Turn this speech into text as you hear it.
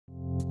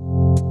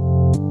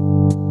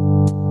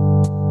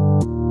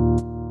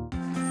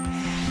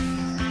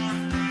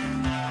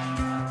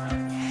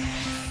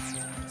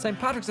St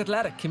Patrick's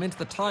Athletic came into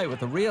the tie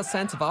with a real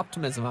sense of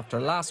optimism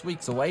after last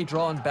week's away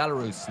draw in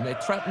Belarus, and they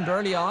threatened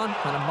early on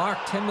when a Mark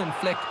Timlin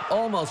flick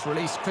almost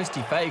released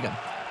Christy Fagan,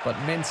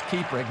 but Minsk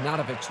keeper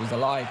Ignatovic was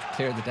alive to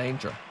clear the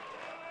danger.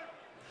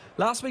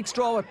 Last week's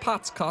draw with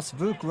Pats cost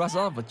Vuk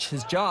Razovic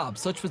his job.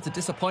 Such was the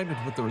disappointment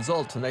with the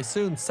result, and they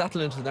soon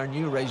settled into their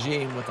new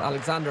regime with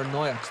Alexander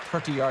Noyak's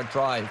 30-yard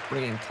drive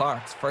bringing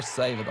Clark's first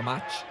save of the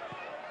match.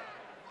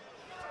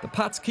 The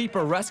Pats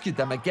keeper rescued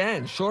them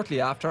again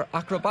shortly after,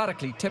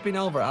 acrobatically tipping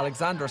over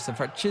Alexander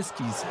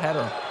Seferchitsky's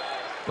header,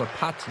 but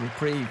Pats'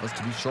 reprieve was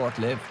to be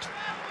short-lived.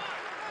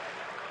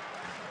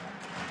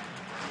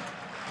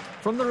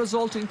 From the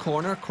resulting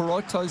corner,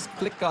 Kuroto's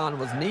flick-on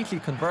was neatly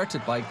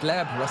converted by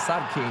Gleb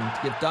Rasadkin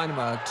to give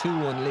Dinamo a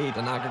 2-1 lead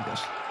on aggregate.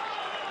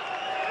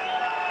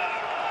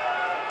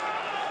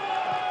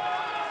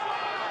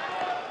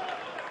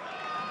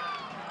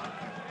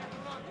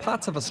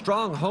 Pats have a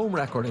strong home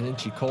record in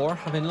Inchicore,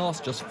 having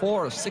lost just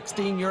 4 of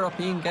 16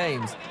 European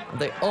games, and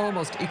they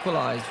almost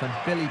equalised when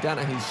Billy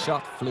Dennehy's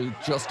shot flew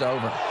just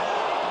over.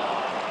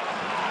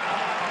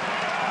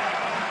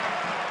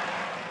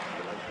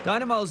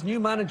 Dynamo's new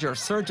manager,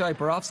 Sergei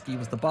Borovsky,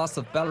 was the boss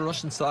of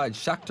Belarusian side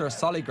Shakhtar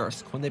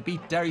Soligorsk when they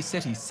beat Derry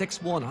City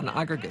 6-1 on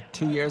aggregate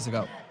 2 years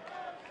ago.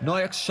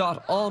 Noyak's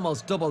shot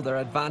almost doubled their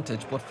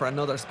advantage, but for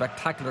another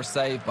spectacular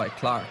save by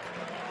Clark.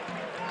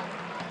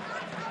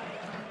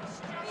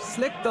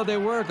 Slick though they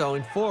were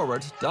going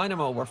forward,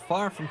 Dinamo were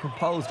far from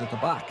composed at the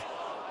back.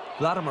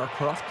 Vladimir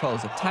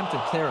Korotko's attempted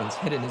clearance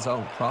hit in his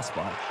own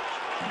crossbar.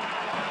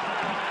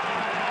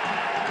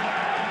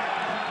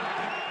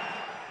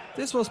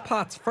 This was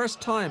Pat's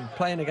first time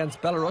playing against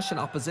Belarusian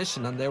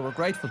opposition, and they were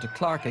grateful to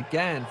Clark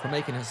again for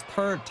making his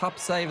third top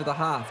save of the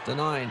half,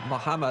 denying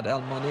Mohamed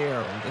El Monir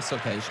on this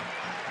occasion.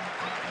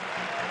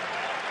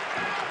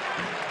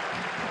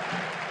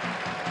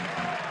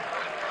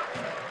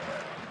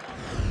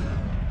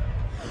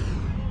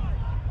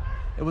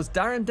 It was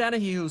Darren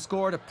Dennehy who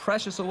scored a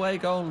precious away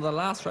goal in the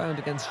last round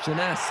against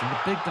Jeunesse, and the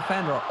big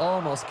defender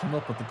almost came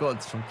up with the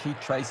goods from Keith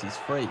Tracy's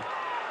free.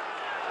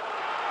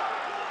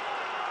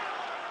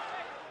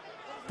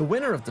 The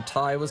winner of the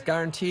tie was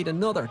guaranteed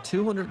another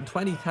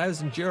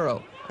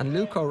 €220,000, and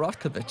Luko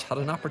Rotkovic had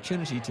an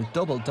opportunity to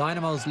double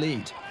Dynamo's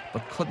lead,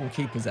 but couldn't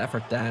keep his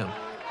effort down.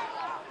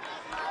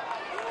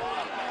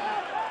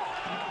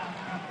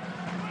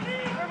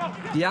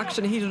 The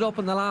action heated up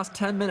in the last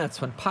 10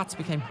 minutes when Pats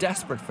became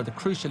desperate for the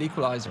crucial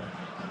equaliser.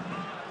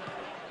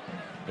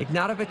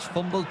 Ignatovic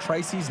fumbled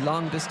Tracy's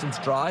long-distance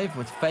drive,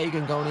 with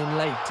Fagan going in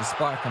late to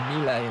spark a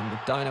melee in the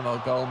Dynamo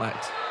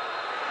goalmouth.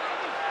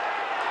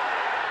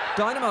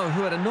 Dinamo,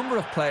 who had a number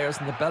of players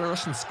in the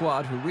Belarusian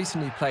squad who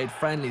recently played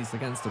friendlies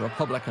against the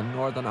Republic and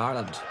Northern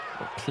Ireland,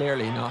 were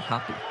clearly not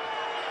happy.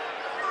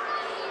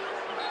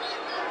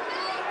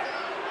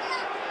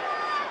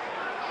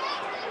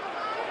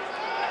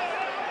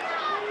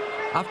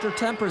 After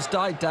tempers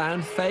died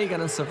down,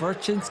 Fagan and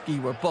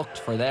Severchinsky were booked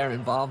for their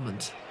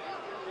involvement.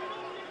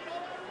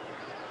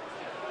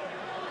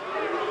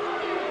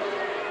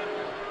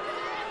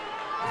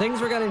 Things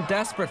were getting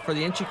desperate for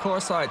the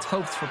Inchicore side's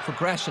hopes for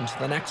progression to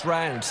the next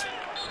round.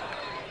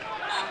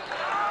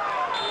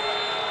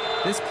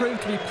 This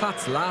proved to be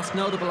Pat's last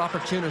notable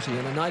opportunity,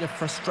 and a night of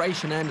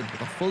frustration ended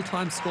with a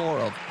full-time score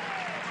of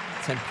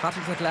St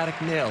Patrick's Athletic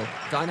 0,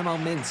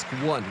 Dinimo Minsk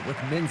 1, with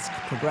Minsk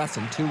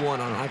progressing 2-1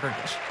 on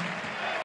aggregate.